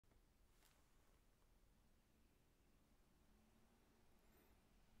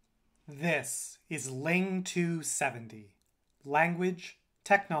This is LING 270, Language,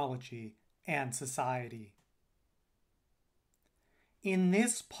 Technology, and Society. In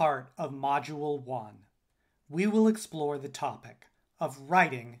this part of Module 1, we will explore the topic of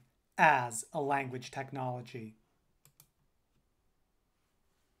writing as a language technology.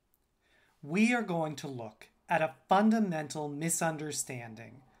 We are going to look at a fundamental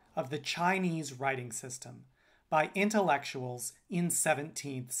misunderstanding of the Chinese writing system by intellectuals in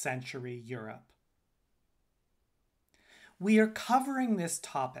 17th century Europe. We are covering this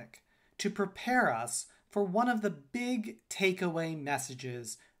topic to prepare us for one of the big takeaway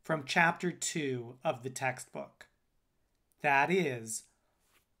messages from Chapter 2 of the textbook. That is,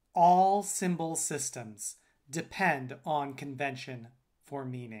 all symbol systems depend on convention for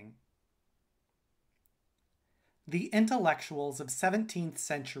meaning. The intellectuals of 17th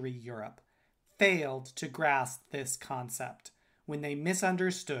century Europe failed to grasp this concept when they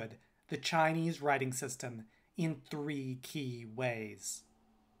misunderstood the Chinese writing system in three key ways.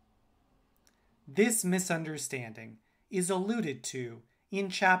 This misunderstanding is alluded to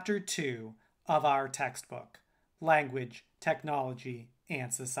in Chapter 2 of our textbook, Language, Technology,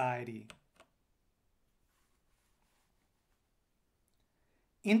 and Society.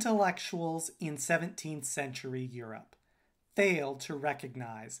 Intellectuals in 17th century Europe failed to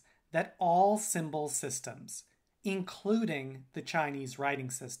recognize that all symbol systems, including the Chinese writing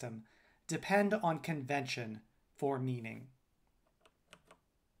system, depend on convention for meaning.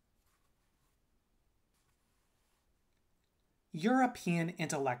 European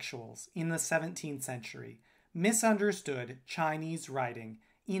intellectuals in the 17th century misunderstood Chinese writing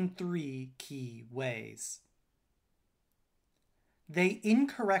in three key ways. They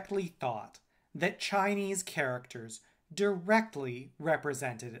incorrectly thought that Chinese characters directly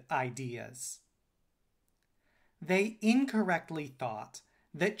represented ideas. They incorrectly thought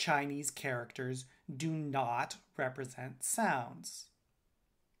that Chinese characters do not represent sounds.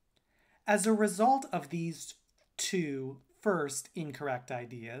 As a result of these two first incorrect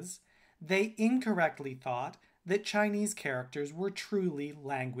ideas, they incorrectly thought that Chinese characters were truly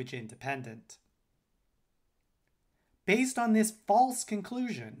language independent. Based on this false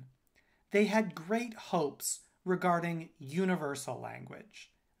conclusion, they had great hopes regarding universal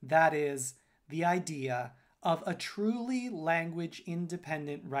language, that is, the idea of a truly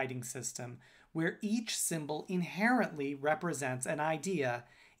language-independent writing system where each symbol inherently represents an idea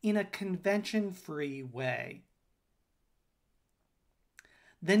in a convention-free way.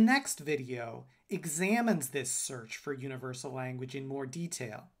 The next video examines this search for universal language in more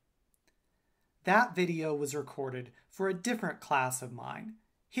detail. That video was recorded for a different class of mine,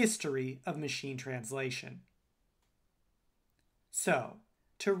 History of Machine Translation. So,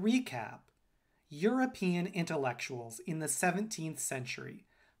 to recap, European intellectuals in the 17th century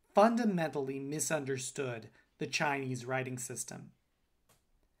fundamentally misunderstood the Chinese writing system.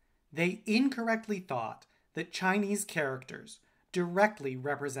 They incorrectly thought that Chinese characters directly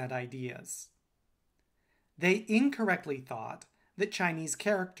represent ideas. They incorrectly thought that Chinese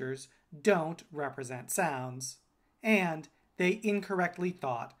characters don't represent sounds, and they incorrectly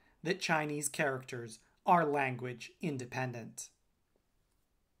thought that Chinese characters are language independent.